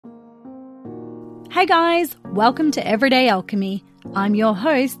Hey guys, welcome to Everyday Alchemy. I'm your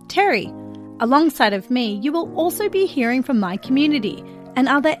host, Terry. Alongside of me, you will also be hearing from my community and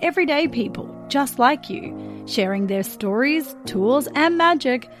other everyday people just like you, sharing their stories, tools, and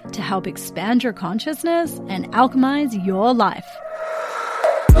magic to help expand your consciousness and alchemize your life.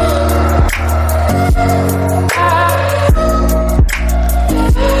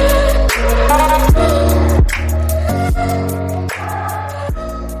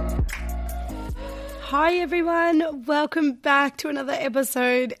 Hi everyone, welcome back to another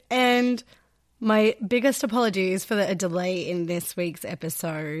episode, and my biggest apologies for the delay in this week's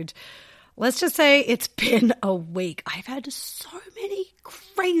episode. Let's just say it's been a week. I've had so many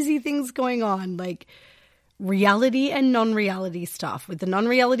crazy things going on, like reality and non-reality stuff. With the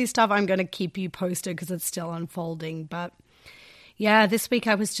non-reality stuff, I'm going to keep you posted because it's still unfolding. But yeah, this week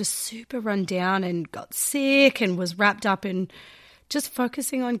I was just super run down and got sick and was wrapped up in just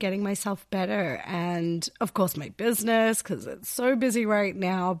focusing on getting myself better and, of course, my business because it's so busy right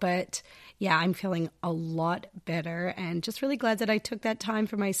now. But yeah, I'm feeling a lot better and just really glad that I took that time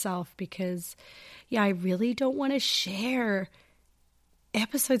for myself because, yeah, I really don't want to share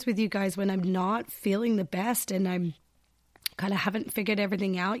episodes with you guys when I'm not feeling the best and I'm kind of haven't figured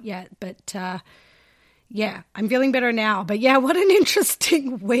everything out yet. But yeah, I'm feeling better now. But yeah, what an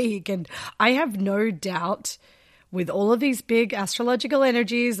interesting week. And I have no doubt with all of these big astrological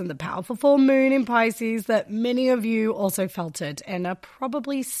energies and the powerful full moon in Pisces that many of you also felt it and are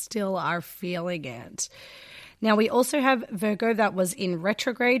probably still are feeling it. Now, we also have Virgo that was in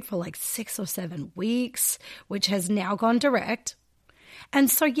retrograde for like 6 or 7 weeks, which has now gone direct. And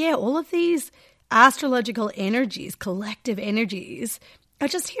so, yeah, all of these astrological energies, collective energies, are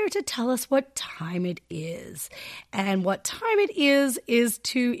just here to tell us what time it is. And what time it is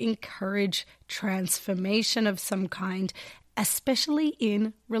to encourage transformation of some kind, especially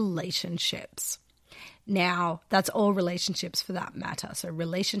in relationships. Now, that's all relationships for that matter. So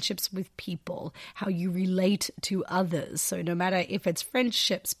relationships with people, how you relate to others. So no matter if it's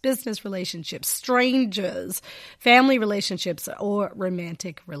friendships, business relationships, strangers, family relationships, or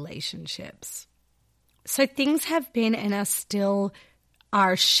romantic relationships. So things have been and are still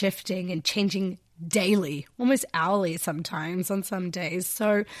are shifting and changing daily, almost hourly sometimes on some days.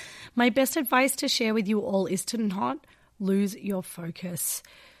 So my best advice to share with you all is to not lose your focus.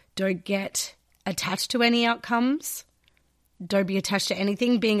 Don't get attached to any outcomes. Don't be attached to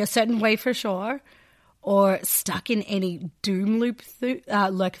anything being a certain way for sure, or stuck in any doom loop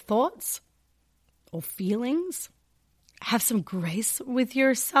like thoughts or feelings. Have some grace with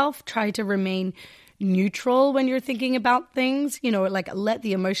yourself. Try to remain neutral when you're thinking about things, like let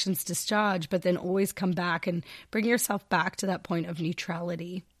the emotions discharge, but then always come back and bring yourself back to that point of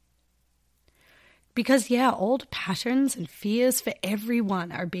neutrality. Because, yeah, old patterns and fears for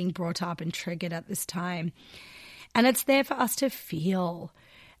everyone are being brought up and triggered at this time. And it's there for us to feel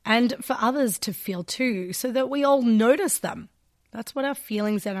and for others to feel too, so that we all notice them. That's what our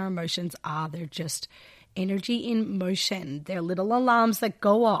feelings and our emotions are. They're just energy in motion. They're little alarms that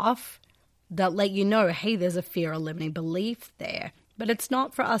go off that let you know, hey, there's a fear or limiting belief there. But it's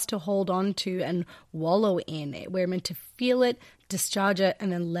not for us to hold on to and wallow in it. We're meant to feel it, discharge it,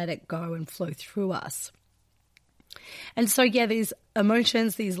 and then let it go and flow through us. And so, yeah, these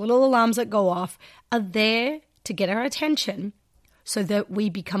emotions, these little alarms that go off are there to get our attention so that we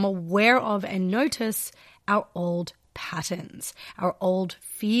become aware of and notice our old patterns, our old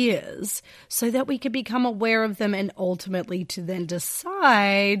fears, so that we can become aware of them and ultimately to then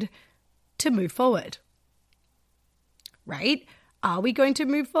decide to move forward, right? Are we going to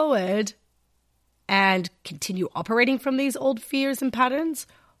move forward and continue operating from these old fears and patterns?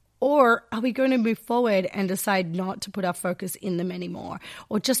 Or are we going to move forward and decide not to put our focus in them anymore,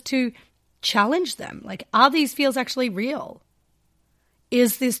 or just to challenge them? Like, are these fears actually real?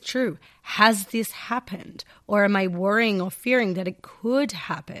 Is this true? Has this happened? Or am I worrying or fearing that it could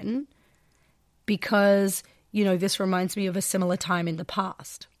happen because, this reminds me of a similar time in the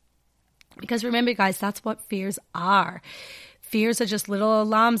past? Because remember, guys, that's what fears are. Fears are just little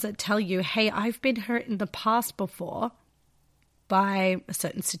alarms that tell you, hey, I've been hurt in the past before by a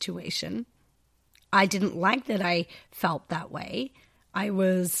certain situation. I didn't like that I felt that way. I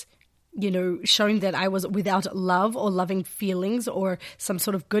was, showing that I was without love or loving feelings or some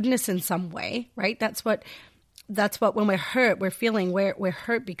sort of goodness in some way, right? That's what when we're hurt, we're feeling we're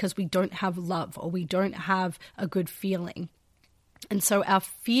hurt because we don't have love or we don't have a good feeling. And so our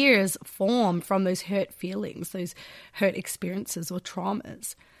fears form from those hurt feelings, those hurt experiences or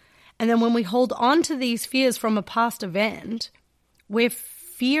traumas. And then when we hold on to these fears from a past event, we're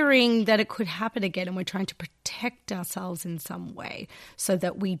fearing that it could happen again, and we're trying to protect ourselves in some way so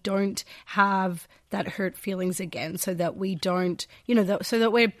that we don't have that hurt feelings again, so that we don't, so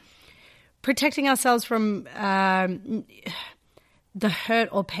that we're protecting ourselves from the hurt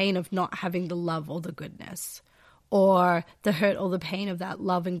or pain of not having the love or the goodness, or the hurt or the pain of that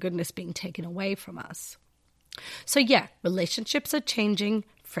love and goodness being taken away from us. So yeah, relationships are changing,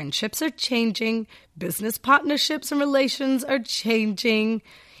 friendships are changing, business partnerships and relations are changing.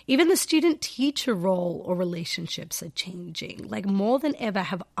 Even the student-teacher role or relationships are changing. Like, more than ever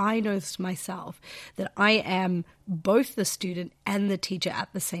have I noticed myself that I am both the student and the teacher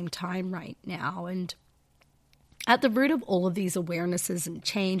at the same time right now. And at the root of all of these awarenesses and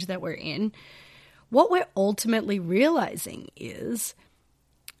change that we're in, what we're ultimately realizing is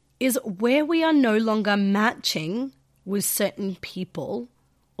where we are no longer matching with certain people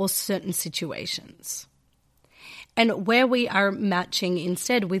or certain situations, and where we are matching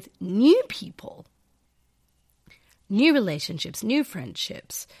instead with new people, new relationships, new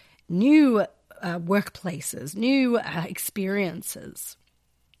friendships, new workplaces, new experiences.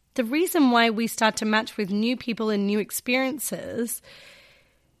 The reason why we start to match with new people and new experiences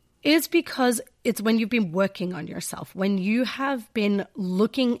is because it's when you've been working on yourself, when you have been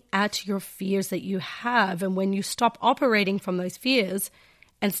looking at your fears that you have, and when you stop operating from those fears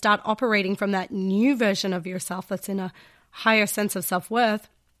and start operating from that new version of yourself that's in a higher sense of self-worth,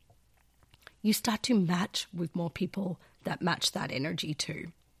 you start to match with more people that match that energy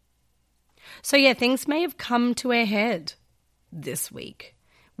too. So yeah, things may have come to a head this week,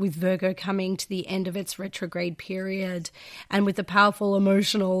 with Virgo coming to the end of its retrograde period and with the powerful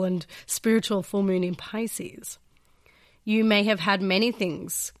emotional and spiritual full moon in Pisces. You may have had many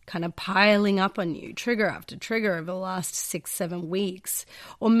things kind of piling up on you, trigger after trigger, over the last 6-7 weeks.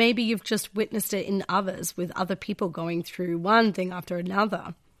 Or maybe you've just witnessed it in others, with other people going through one thing after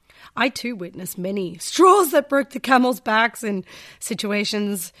another. I too witnessed many straws that broke the camel's backs in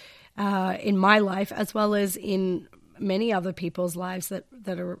situations in my life, as well as in many other people's lives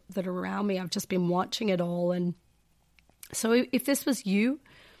that are around me. I've just been watching it all. And so if this was you,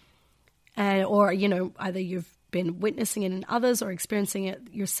 or either you've been witnessing it in others or experiencing it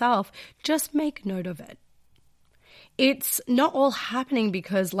yourself, just make note of it. It's not all happening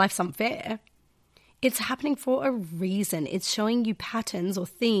because life's unfair. It's happening for a reason. It's showing you patterns or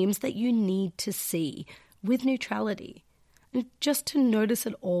themes that you need to see with neutrality, and just to notice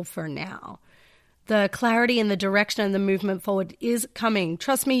it all for now. The clarity and the direction and the movement forward is coming.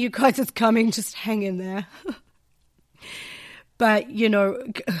 Trust me, you guys, it's coming. Just hang in there. But,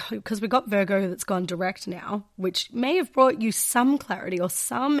 because we got Virgo that's gone direct now, which may have brought you some clarity or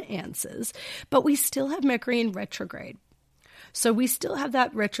some answers, but we still have Mercury in retrograde. So we still have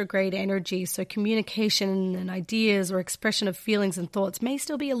that retrograde energy. So communication and ideas or expression of feelings and thoughts may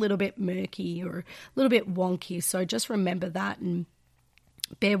still be a little bit murky or a little bit wonky. So just remember that and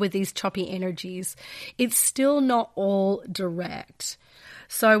bear with these choppy energies. It's still not all direct.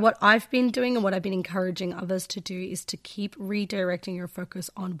 So what I've been doing and what I've been encouraging others to do is to keep redirecting your focus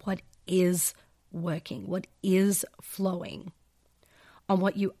on what is working, what is flowing, on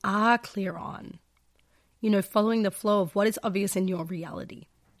what you are clear on. Following the flow of what is obvious in your reality.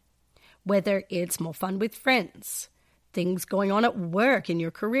 Whether it's more fun with friends, things going on at work, in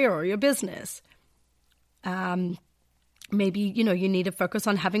your career or your business. Maybe, you need to focus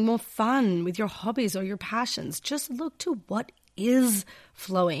on having more fun with your hobbies or your passions. Just look to what is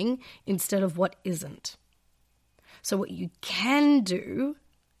flowing instead of what isn't. So what you can do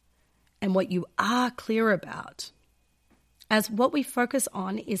and what you are clear about, as what we focus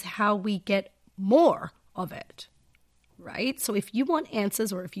on is how we get more of it, right? So if you want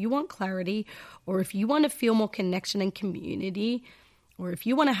answers, or if you want clarity, or if you want to feel more connection and community, or if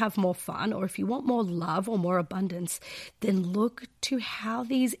you want to have more fun, or if you want more love or more abundance, then look to how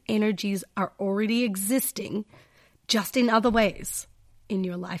these energies are already existing, just in other ways in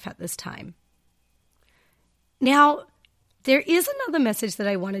your life at this time. Now, there is another message that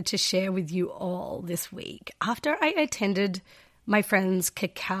I wanted to share with you all this week after I attended my friend's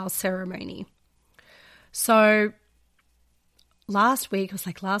cacao ceremony. So last week, it was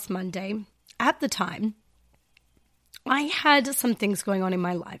like last Monday, at the time, I had some things going on in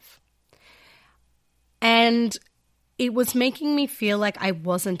my life. And it was making me feel like I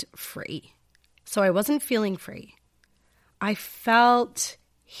wasn't free. So I wasn't feeling free. I felt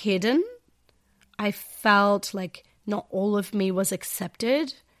hidden. I felt like not all of me was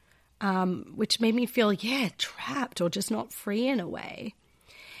accepted, which made me feel, trapped or just not free in a way.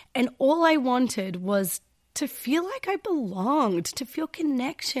 And all I wanted was to feel like I belonged, to feel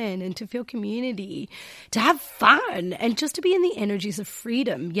connection and to feel community, to have fun and just to be in the energies of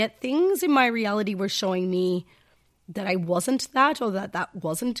freedom. Yet things in my reality were showing me that I wasn't that, or that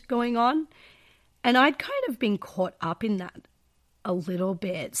wasn't going on. And I'd kind of been caught up in that a little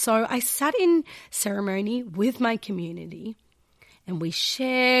bit. So I sat in ceremony with my community and we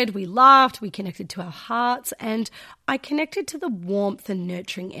shared, we laughed, we connected to our hearts, and I connected to the warmth and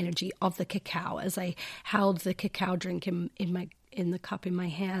nurturing energy of the cacao as I held the cacao drink in the cup in my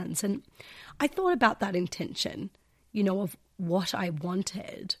hands. And I thought about that intention, of what I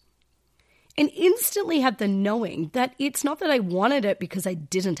wanted. And instantly had the knowing that it's not that I wanted it because I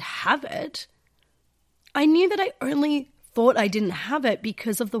didn't have it. I knew that I only thought I didn't have it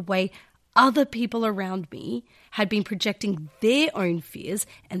because of the way other people around me had been projecting their own fears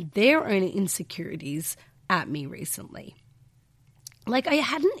and their own insecurities at me recently. Like I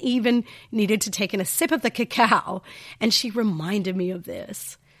hadn't even needed to take in a sip of the cacao, and she reminded me of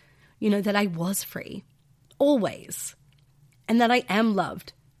this, that I was free, always, and that I am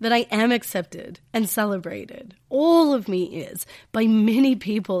loved, that I am accepted and celebrated. All of me is by many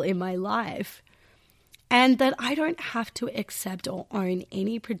people in my life. And that I don't have to accept or own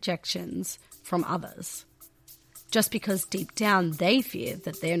any projections from others, just because deep down they fear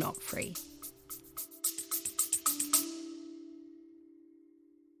that they're not free.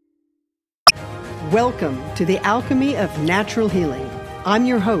 Welcome to the Alchemy of Natural Healing. I'm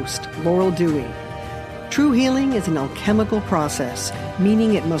your host, Laurel Dewey. True healing is an alchemical process,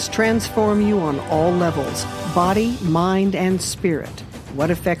 meaning it must transform you on all levels, body, mind, and spirit. What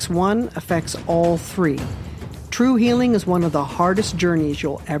affects one affects all three. True healing is one of the hardest journeys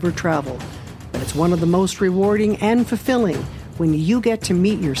you'll ever travel, but it's one of the most rewarding and fulfilling when you get to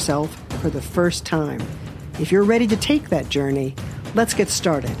meet yourself for the first time. If you're ready to take that journey, let's get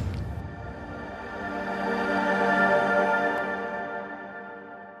started.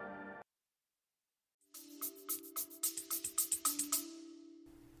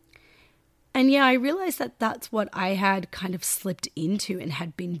 And yeah, I realized that that's what I had kind of slipped into and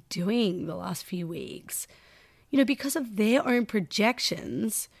had been doing the last few weeks. Because of their own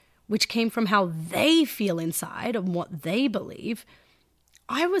projections, which came from how they feel inside and what they believe,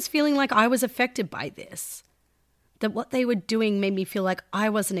 I was feeling like I was affected by this. That what they were doing made me feel like I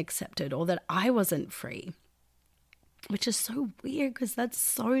wasn't accepted or that I wasn't free. Which is so weird because that's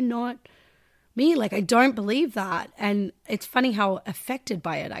so not me. Like, I don't believe that. And it's funny how affected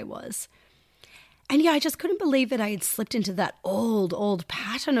by it I was. And yeah, I just couldn't believe that I had slipped into that old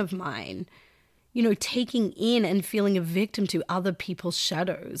pattern of mine, taking in and feeling a victim to other people's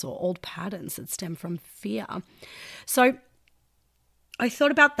shadows or old patterns that stem from fear. So I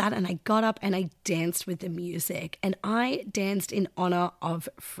thought about that and I got up and I danced with the music, and I danced in honor of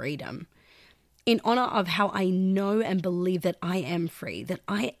freedom, in honor of how I know and believe that I am free, that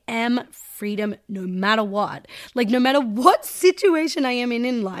I am freedom no matter what. Like, no matter what situation I am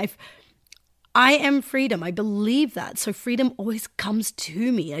in life, I am freedom. I believe that. So freedom always comes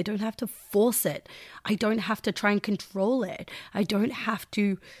to me. I don't have to force it. I don't have to try and control it. I don't have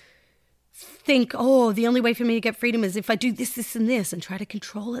to think, the only way for me to get freedom is if I do this, this, and this, and try to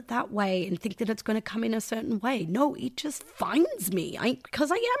control it that way and think that it's going to come in a certain way. No, it just finds me because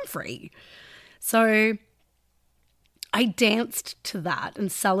I am free. So I danced to that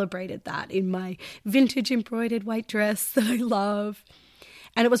and celebrated that in my vintage embroidered white dress that I love.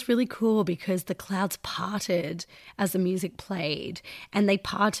 And it was really cool because the clouds parted as the music played, and they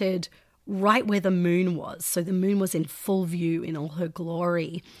parted right where the moon was. So the moon was in full view in all her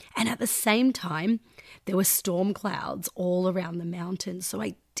glory. And at the same time, there were storm clouds all around the mountains. So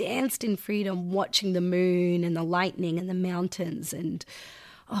I danced in freedom, watching the moon and the lightning and the mountains. And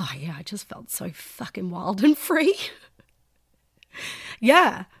I just felt so fucking wild and free.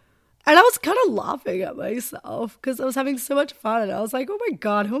 Yeah. And I was kind of laughing at myself because I was having so much fun. And I was like, oh my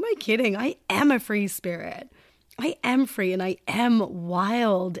God, who am I kidding? I am a free spirit. I am free and I am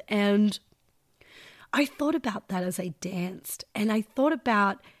wild. And I thought about that as I danced. And I thought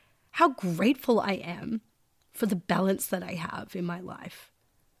about how grateful I am for the balance that I have in my life,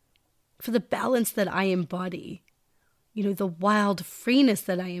 for the balance that I embody, the wild freeness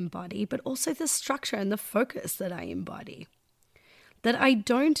that I embody, but also the structure and the focus that I embody. That I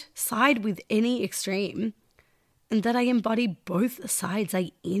don't side with any extreme, and that I embody both sides.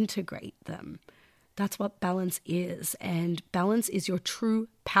 I integrate them. That's what balance is. And balance is your true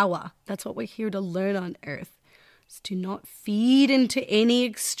power. That's what we're here to learn on earth. Is to not feed into any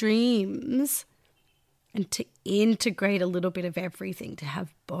extremes and to integrate a little bit of everything, to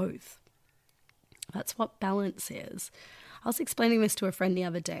have both. That's what balance is. I was explaining this to a friend the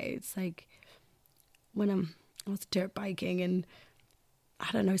other day. It's like, when I was dirt biking, and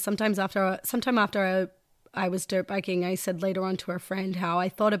I don't know, sometime after I was dirt biking, I said later on to a friend how I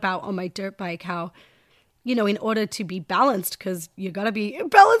thought about on my dirt bike how, in order to be balanced, because you got to be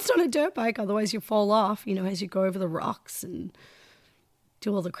balanced on a dirt bike, otherwise you fall off, as you go over the rocks and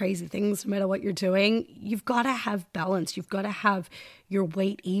do all the crazy things, no matter what you're doing. You've got to have balance. You've got to have your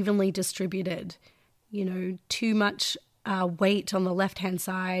weight evenly distributed. Too much weight on the left-hand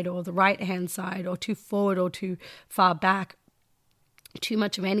side or the right-hand side, or too forward or too far back, too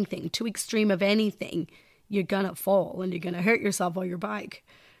much of anything, too extreme of anything, you're going to fall and you're going to hurt yourself on your bike.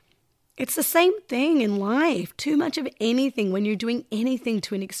 It's the same thing in life. Too much of anything, when you're doing anything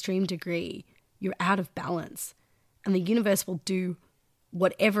to an extreme degree, you're out of balance. And the universe will do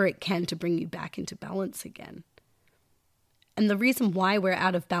whatever it can to bring you back into balance again. And the reason why we're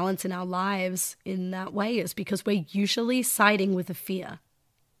out of balance in our lives in that way is because we're usually siding with a fear.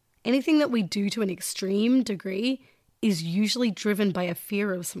 Anything that we do to an extreme degree is usually driven by a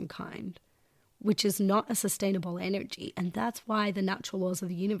fear of some kind, which is not a sustainable energy. And that's why the natural laws of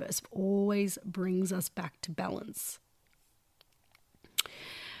the universe always brings us back to balance.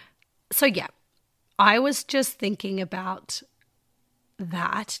 So yeah, I was just thinking about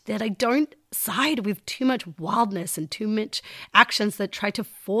that I don't side with too much wildness and too much actions that try to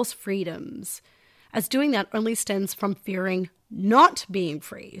force freedoms, as doing that only stems from fearing not being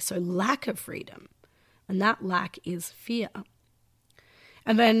free, so lack of freedom. And that lack is fear.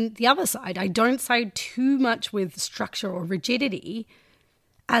 And then the other side, I don't side too much with structure or rigidity,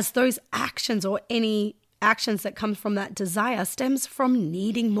 as those actions or any actions that come from that desire stems from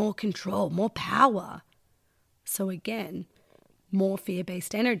needing more control, more power. So again, more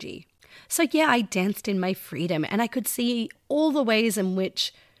fear-based energy. So yeah, I danced in my freedom, and I could see all the ways in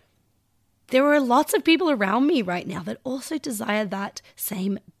which there were lots of people around me right now that also desire that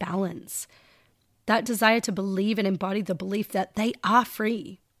same balance, that desire to believe and embody the belief that they are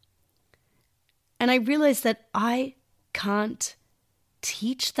free. And I realized that I can't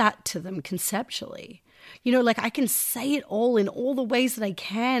teach that to them conceptually. I can say it all in all the ways that I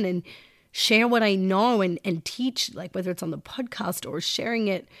can and share what I know and teach, like whether it's on the podcast or sharing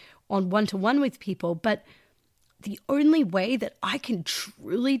it on one-to-one with people. But the only way that I can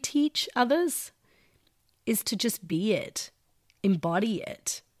truly teach others is to just be it, embody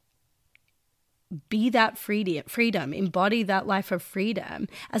it, be that freedom, embody that life of freedom,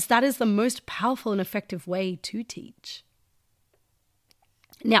 as that is the most powerful and effective way to teach.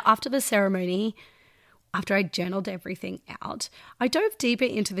 Now, after the ceremony, after I journaled everything out, I dove deeper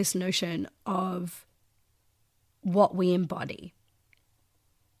into this notion of what we embody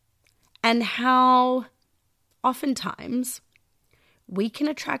and how oftentimes we can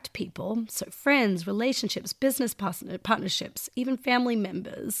attract people, so friends, relationships, business partnerships, even family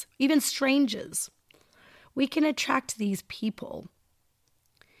members, even strangers. We can attract these people,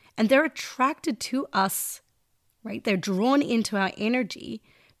 and they're attracted to us, right? They're drawn into our energy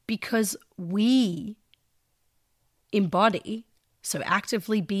because we embody, so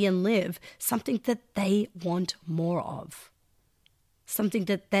actively be and live, something that they want more of, something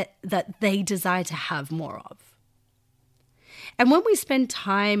that they desire to have more of. And when we spend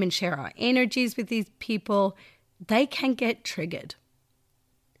time and share our energies with these people, they can get triggered,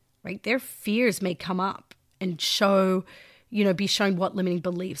 right? Their fears may come up and be shown what limiting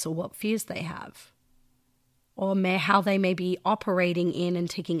beliefs or what fears they have, or how they may be operating in and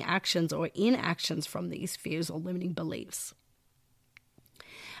taking actions or inactions from these fears or limiting beliefs.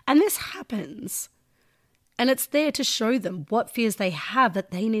 And this happens, and it's there to show them what fears they have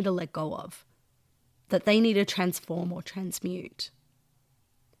that they need to let go of, that they need to transform or transmute.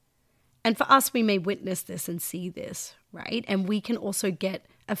 And for us, we may witness this and see this, right? And we can also get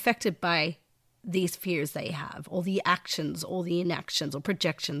affected by these fears they have, or the actions or the inactions or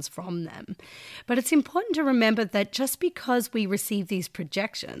projections from them. But it's important to remember that just because we receive these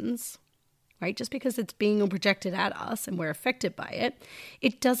projections, right, just because it's being projected at us and we're affected by it,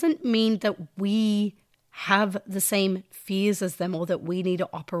 it doesn't mean that we have the same fears as them, or that we need to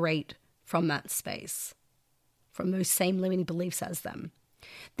operate from that space, from those same limiting beliefs as them.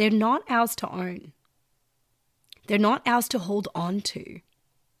 They're not ours to own. They're not ours to hold on to.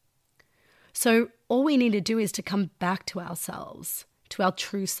 So all we need to do is to come back to ourselves, to our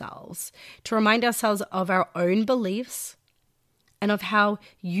true selves, to remind ourselves of our own beliefs and of how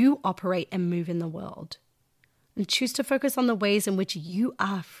you operate and move in the world. And choose to focus on the ways in which you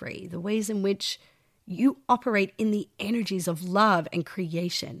are free, the ways in which you operate in the energies of love and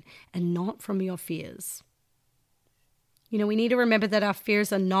creation, and not from your fears. We need to remember that our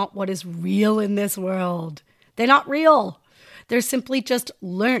fears are not what is real in this world. They're not real. They're simply just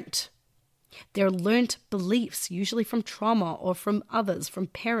learnt. They're learnt beliefs, usually from trauma or from others, from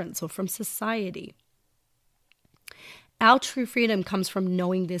parents or from society. Our true freedom comes from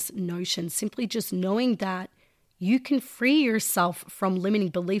knowing this notion, simply just knowing that you can free yourself from limiting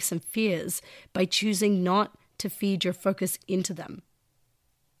beliefs and fears by choosing not to feed your focus into them.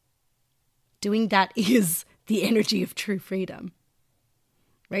 Doing that is the energy of true freedom,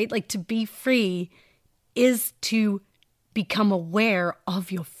 right? Like, to be free is to become aware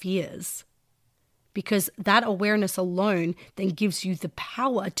of your fears, because that awareness alone then gives you the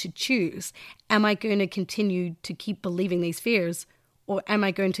power to choose. Am I going to continue to keep believing these fears, or am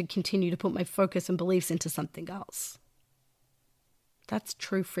I going to continue to put my focus and beliefs into something else? That's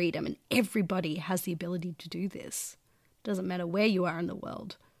true freedom, and everybody has the ability to do this. Doesn't matter where you are in the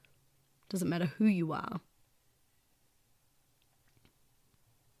world. Doesn't matter who you are.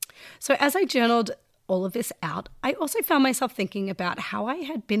 So as I journaled all of this out, I also found myself thinking about how I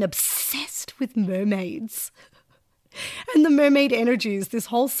had been obsessed with mermaids and the mermaid energies this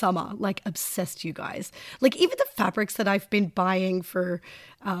whole summer. Like, obsessed, you guys. Like, even the fabrics that I've been buying for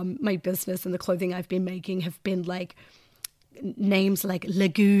my business and the clothing I've been making have been like names like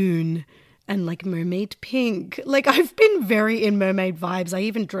Lagoon and like Mermaid Pink. Like, I've been very in mermaid vibes. I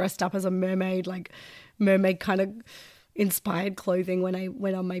even dressed up as a mermaid, like mermaid kind of inspired clothing when I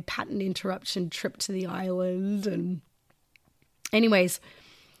went on my pattern interruption trip to the island. And anyways,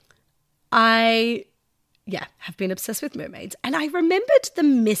 I have been obsessed with mermaids. And I remembered the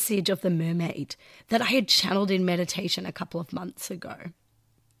message of the mermaid that I had channeled in meditation a couple of months ago.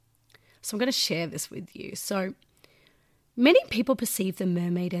 So I'm going to share this with you. So many people perceive the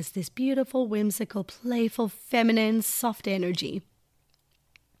mermaid as this beautiful, whimsical, playful, feminine, soft energy.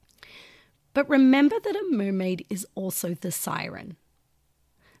 But remember that a mermaid is also the siren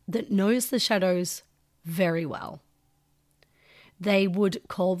that knows the shadows very well. They would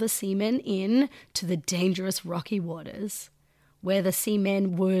call the seamen in to the dangerous rocky waters where the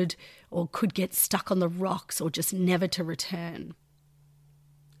seamen would or could get stuck on the rocks or just never to return.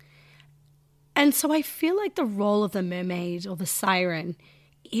 And so I feel like the role of the mermaid or the siren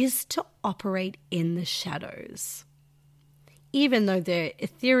is to operate in the shadows. Even though they're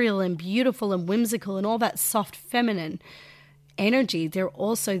ethereal and beautiful and whimsical and all that soft feminine energy, they're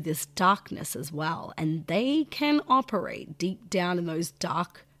also this darkness as well. And they can operate deep down in those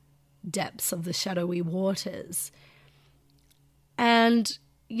dark depths of the shadowy waters. And,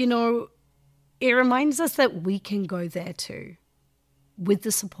 you know, it reminds us that we can go there too, with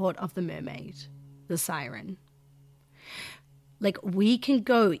the support of the mermaid, the siren. Like, we can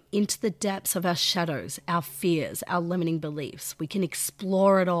go into the depths of our shadows, our fears, our limiting beliefs. We can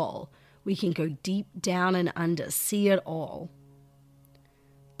explore it all. We can go deep down and under, see it all.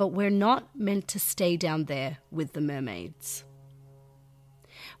 But we're not meant to stay down there with the mermaids.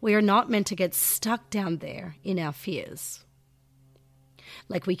 We are not meant to get stuck down there in our fears.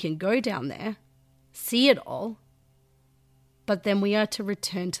 Like, we can go down there, see it all, but then we are to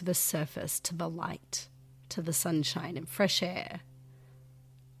return to the surface, to the light, to the sunshine and fresh air,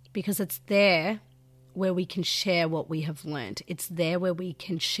 because it's there where we can share what we have learned. It's there where we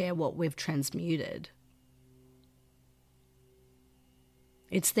can share what we've transmuted.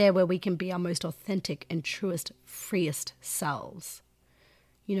 It's there where we can be our most authentic and truest, freest selves.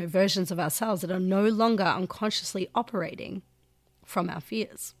 You know, versions of ourselves that are no longer unconsciously operating from our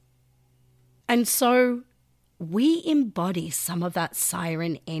fears. And so we embody some of that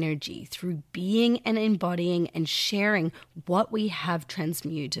siren energy through being and embodying and sharing what we have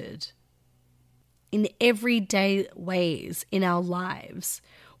transmuted. In everyday ways in our lives,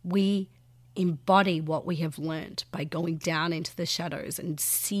 we embody what we have learned by going down into the shadows and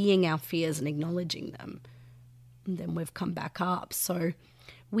seeing our fears and acknowledging them. And then we've come back up. So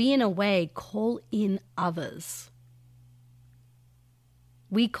we, in a way, call in others.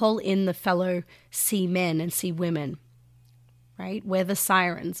 We call in the fellow sea men and sea women, right? We're the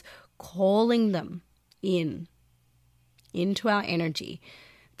sirens, calling them into our energy.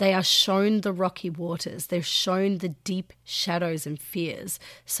 They are shown the rocky waters. They're shown the deep shadows and fears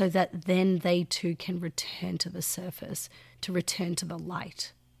so that then they too can return to the surface, to return to the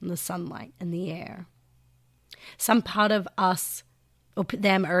light and the sunlight and the air. Some part of us or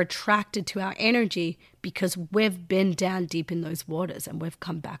them are attracted to our energy because we've been down deep in those waters and we've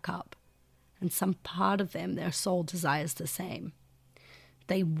come back up. And some part of them, their soul desires the same.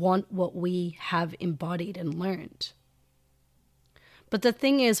 They want what we have embodied and learned. But the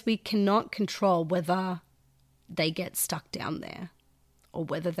thing is, we cannot control whether they get stuck down there or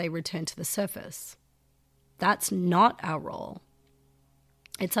whether they return to the surface. That's not our role.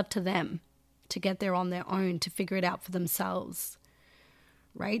 It's up to them to get there on their own, to figure it out for themselves.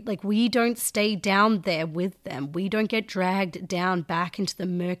 right? Like we don't stay down there with them. We don't get dragged down back into the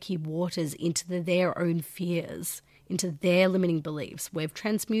murky waters, into their own fears, into their limiting beliefs. We've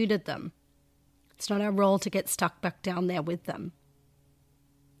transmuted them. It's not our role to get stuck back down there with them.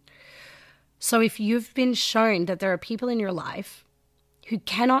 So if you've been shown that there are people in your life who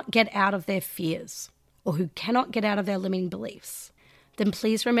cannot get out of their fears or who cannot get out of their limiting beliefs, then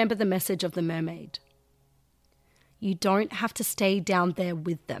please remember the message of the mermaid. You don't have to stay down there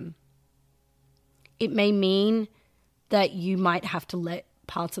with them. It may mean that you might have to let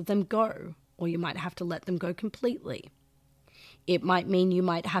parts of them go, or you might have to let them go completely. It might mean you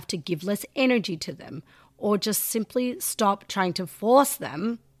might have to give less energy to them, or just simply stop trying to force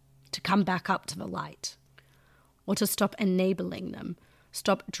them to come back up to the light, or to stop enabling them,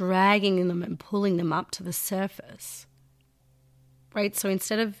 stop dragging them and pulling them up to the surface. Right? So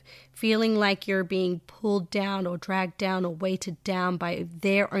instead of feeling like you're being pulled down or dragged down or weighted down by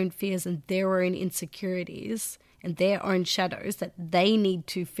their own fears and their own insecurities and their own shadows that they need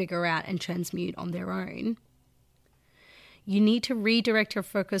to figure out and transmute on their own, you need to redirect your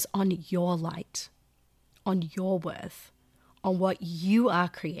focus on your light, on your worth, on what you are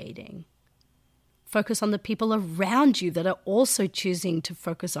creating. Focus on the people around you that are also choosing to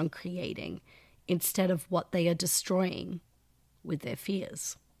focus on creating instead of what they are destroying with their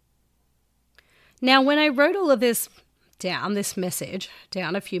fears. Now, when I wrote all of this message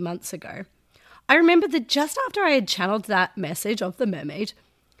down a few months ago, I remember that just after I had channeled that message of the mermaid,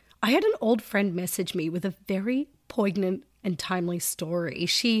 I had an old friend message me with a very poignant and timely story.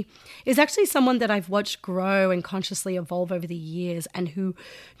 She is actually someone that I've watched grow and consciously evolve over the years, and who,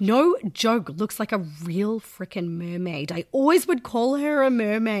 no joke, looks like a real freaking mermaid. I always would call her a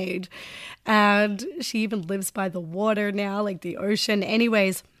mermaid, and she even lives by the water now, like the ocean.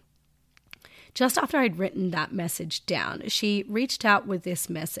 Anyways, just after I'd written that message down, she reached out with this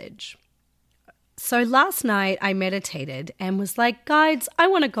message. So last night I meditated and was like, guides, I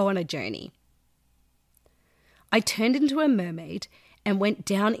want to go on a journey. I turned into a mermaid and went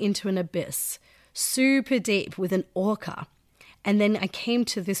down into an abyss, super deep with an orca. And then I came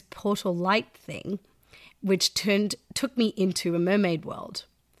to this portal light thing, which took me into a mermaid world.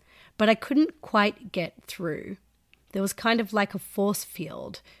 But I couldn't quite get through. There was kind of like a force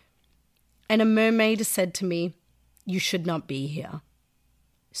field. And a mermaid said to me, "You should not be here,"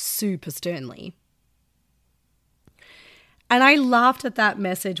 super sternly. And I laughed at that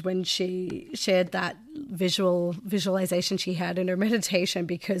message when she shared that visualization she had in her meditation,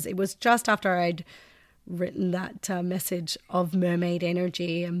 because it was just after I'd written that message of mermaid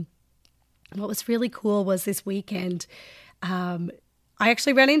energy. And what was really cool was this weekend, I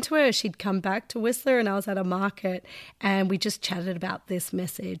actually ran into her. She'd come back to Whistler and I was at a market, and we just chatted about this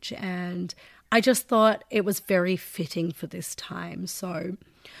message. And I just thought it was very fitting for this time. So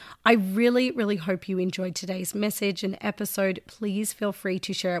I really, really hope you enjoyed today's message and episode. Please feel free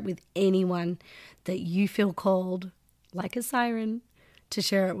to share it with anyone that you feel called, like a siren, to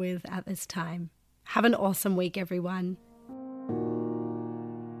share it with at this time. Have an awesome week, everyone.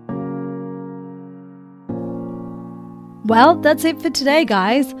 Well, that's it for today,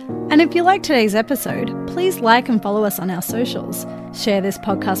 guys. And if you like today's episode, please like and follow us on our socials. Share this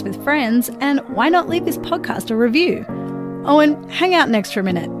podcast with friends, and why not leave this podcast a review? Oh, and hang out next for a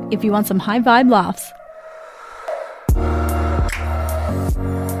minute if you want some high vibe laughs.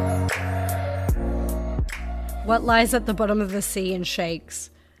 What lies at the bottom of the sea and shakes?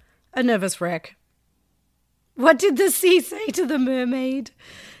 A nervous wreck. What did the sea say to the mermaid?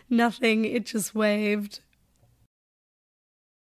 Nothing, it just waved.